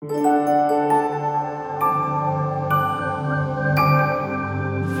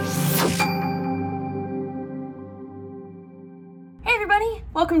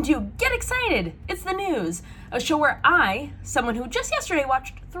News, a show where I, someone who just yesterday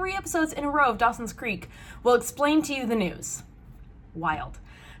watched 3 episodes in a row of Dawson's Creek, will explain to you the news. Wild.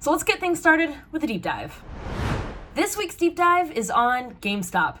 So let's get things started with a deep dive. This week's deep dive is on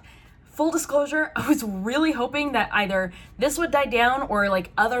GameStop. Full disclosure, I was really hoping that either this would die down or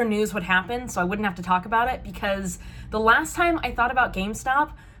other news would happen so I wouldn't have to talk about it, because the last time I thought about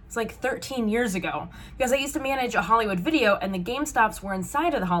GameStop was 13 years ago, because I used to manage a Hollywood Video and the GameStops were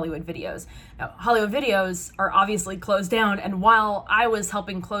inside of the Hollywood Videos. Now, Hollywood Videos are obviously closed down, and while I was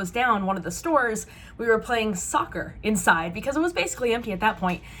helping close down one of the stores, we were playing soccer inside because it was basically empty at that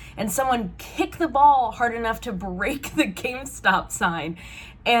point, and someone kicked the ball hard enough to break the GameStop sign.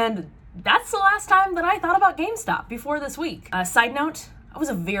 And that's the last time that I thought about GameStop before this week. Side note, I was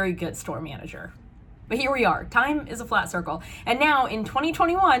a very good store manager. But here we are. Time is a flat circle. And now in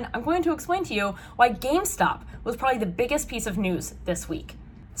 2021, I'm going to explain to you why GameStop was probably the biggest piece of news this week.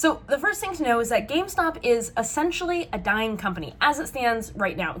 So the first thing to know is that GameStop is essentially a dying company as it stands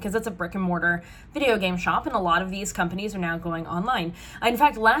right now, because it's a brick and mortar video game shop, and a lot of these companies are now going online. In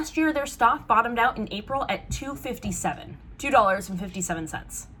fact, last year their stock bottomed out in April at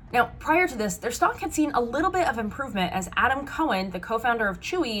 $2.57. Now, prior to this, their stock had seen a little bit of improvement as Adam Cohen, the co-founder of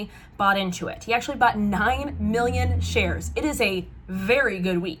Chewy, bought into it. He actually bought 9 million shares. It is a very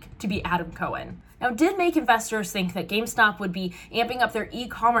good week to be Adam Cohen. Now, it did make investors think that GameStop would be amping up their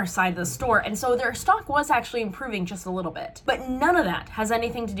e-commerce side of the store, and so their stock was actually improving just a little bit. But none of that has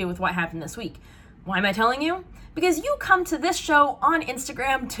anything to do with what happened this week. Why am I telling you? Because you come to this show on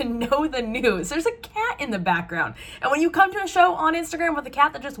Instagram to know the news. There's a cat in the background. And when you come to a show on Instagram with a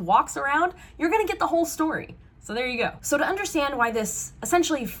cat that just walks around, you're going to get the whole story. So there you go. So to understand why this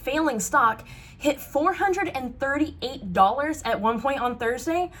essentially failing stock hit $438 at one point on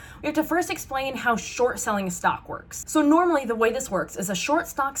Thursday, we have to first explain how short selling a stock works. So normally the way this works is a short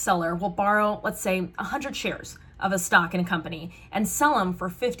stock seller will borrow, let's say, 100 shares of a stock in a company and sell them for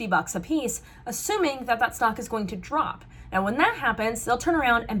 $50 a piece, assuming that that stock is going to drop. Now, when that happens, they'll turn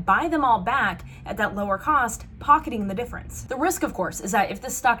around and buy them all back at that lower cost, pocketing the difference. The risk, of course, is that if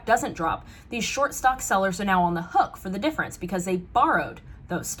this stock doesn't drop, these short stock sellers are now on the hook for the difference because they borrowed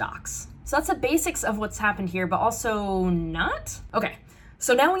those stocks. So that's the basics of what's happened here, but also not? Okay,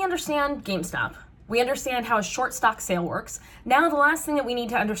 so now we understand GameStop. We understand how a short stock sale works. Now the last thing that we need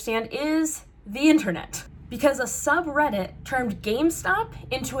to understand is the internet. Because a subreddit turned GameStop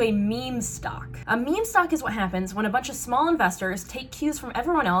into a meme stock. A meme stock is what happens when a bunch of small investors take cues from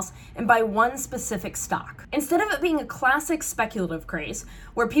everyone else and buy one specific stock. Instead of it being a classic speculative craze,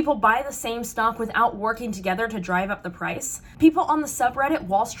 where people buy the same stock without working together to drive up the price, people on the subreddit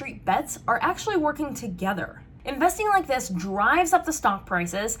Wall Street Bets are actually working together. Investing like this drives up the stock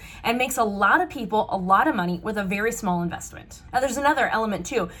prices and makes a lot of people a lot of money with a very small investment. Now there's another element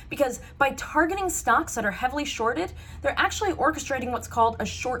too, because by targeting stocks that are heavily shorted, they're actually orchestrating what's called a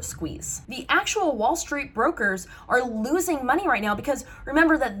short squeeze. The actual Wall Street brokers are losing money right now because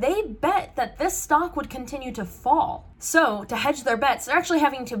remember that they bet that this stock would continue to fall. So to hedge their bets, they're actually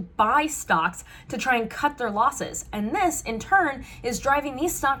having to buy stocks to try and cut their losses. And this, in turn, is driving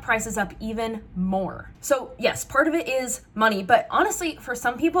these stock prices up even more. So yes, part of it is money, but honestly, for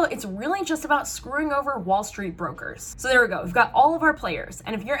some people, it's really just about screwing over Wall Street brokers. So there we go. We've got all of our players.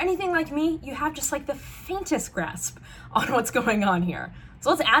 And if you're anything like me, you have just the faintest grasp on what's going on here. So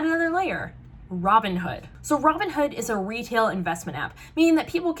let's add another layer. Robinhood. So Robinhood is a retail investment app, meaning that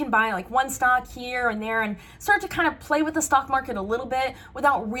people can buy one stock here and there and start to kind of play with the stock market a little bit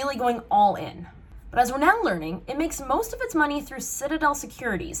without really going all in. But as we're now learning, it makes most of its money through Citadel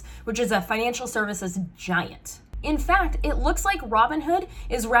Securities, which is a financial services giant. In fact, it looks like Robinhood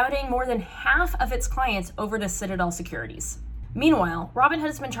is routing more than half of its clients over to Citadel Securities. Meanwhile, Robinhood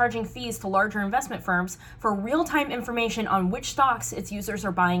has been charging fees to larger investment firms for real-time information on which stocks its users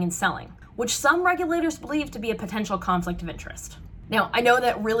are buying and selling, which some regulators believe to be a potential conflict of interest. Now, I know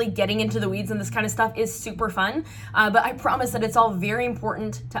that really getting into the weeds and this kind of stuff is super fun, but I promise that it's all very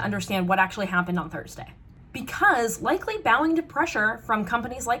important to understand what actually happened on Thursday. Because, likely bowing to pressure from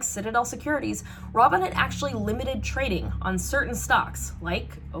companies like Citadel Securities, Robinhood actually limited trading on certain stocks,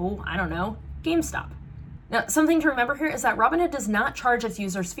 like, GameStop. Now, something to remember here is that Robinhood does not charge its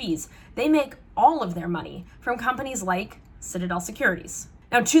users fees. They make all of their money from companies like Citadel Securities.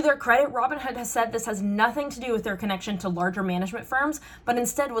 Now, to their credit, Robinhood has said this has nothing to do with their connection to larger management firms, but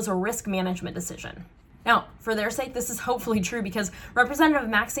instead was a risk management decision. Now, for their sake, this is hopefully true because Representative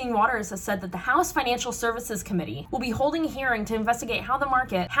Maxine Waters has said that the House Financial Services Committee will be holding a hearing to investigate how the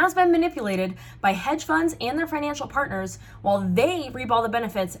market has been manipulated by hedge funds and their financial partners while they reap all the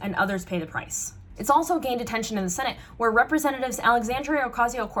benefits and others pay the price. It's also gained attention in the Senate, where Representatives Alexandria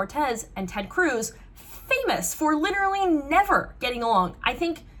Ocasio-Cortez and Ted Cruz famous for literally never getting along, I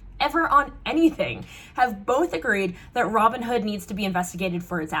think ever on anything, have both agreed that Robinhood needs to be investigated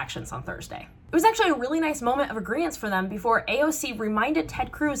for its actions on Thursday. It was actually a really nice moment of agreement for them before AOC reminded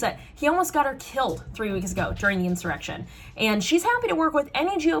Ted Cruz that he almost got her killed 3 weeks ago during the insurrection. And she's happy to work with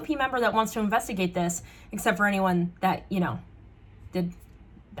any GOP member that wants to investigate this, except for anyone that, did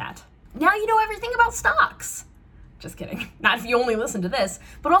that. Now you know everything about stocks. Just kidding. Not if you only listen to this,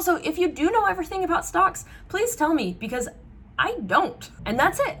 but also if you do know everything about stocks, please tell me, because I don't. And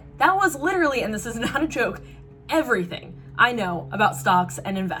that's it. That was literally, and this is not a joke, everything I know about stocks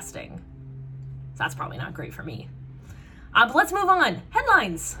and investing. So that's probably not great for me. But let's move on.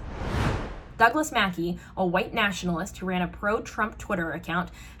 Headlines. Douglas Mackey, a white nationalist who ran a pro-Trump Twitter account,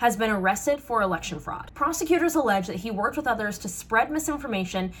 has been arrested for election fraud. Prosecutors allege that he worked with others to spread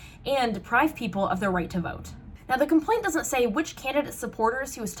misinformation and deprive people of their right to vote. Now, the complaint doesn't say which candidate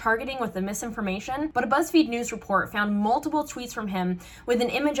supporters he was targeting with the misinformation, but a BuzzFeed News report found multiple tweets from him with an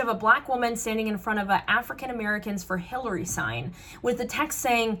image of a black woman standing in front of an African Americans for Hillary sign, with the text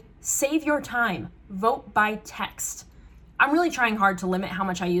saying, "Save your time, vote by text." I'm really trying hard to limit how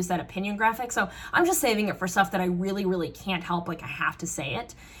much I use that opinion graphic, so I'm just saving it for stuff that I really, really can't help, like I have to say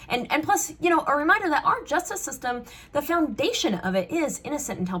it. And plus, a reminder that our justice system, the foundation of it is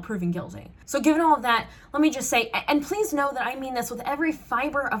innocent until proven guilty. So given all of that, let me just say, and please know that I mean this with every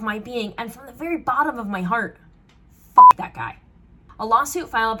fiber of my being and from the very bottom of my heart, fuck that guy. A lawsuit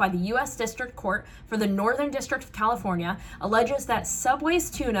filed by the U.S. District Court for the Northern District of California alleges that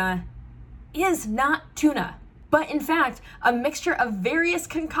Subway's tuna is not tuna, but in fact, a mixture of various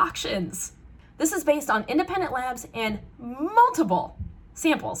concoctions. This is based on independent labs and multiple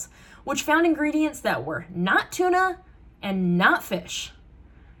samples, which found ingredients that were not tuna and not fish.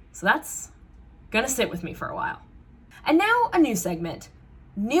 So that's gonna sit with me for a while. And now a news segment.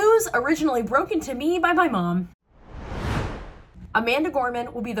 News originally broken to me by my mom. Amanda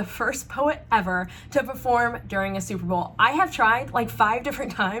Gorman will be the first poet ever to perform during a Super Bowl. I have tried like 5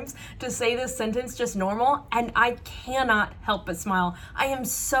 different times to say this sentence just normal, and I cannot help but smile. I am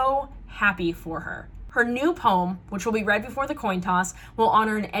so happy for her. Her new poem, which will be read before the coin toss, will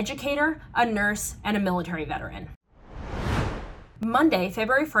honor an educator, a nurse, and a military veteran. Monday,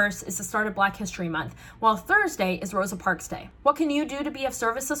 February 1st, is the start of Black History Month, while Thursday is Rosa Parks Day. What can you do to be of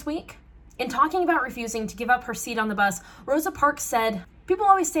service this week? In talking about refusing to give up her seat on the bus, Rosa Parks said, "People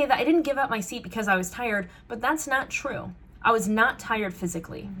always say that I didn't give up my seat because I was tired, but that's not true. I was not tired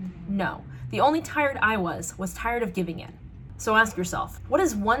physically. No, the only tired I was tired of giving in." So ask yourself, what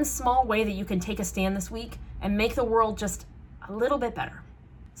is one small way that you can take a stand this week and make the world just a little bit better?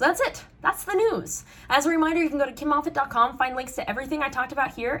 So that's it. That's the news. As a reminder, you can go to kimmoffitt.com, find links to everything I talked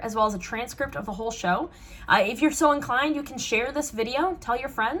about here, as well as a transcript of the whole show. If you're so inclined, you can share this video, tell your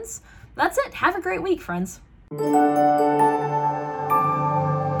friends. That's it. Have a great week, friends.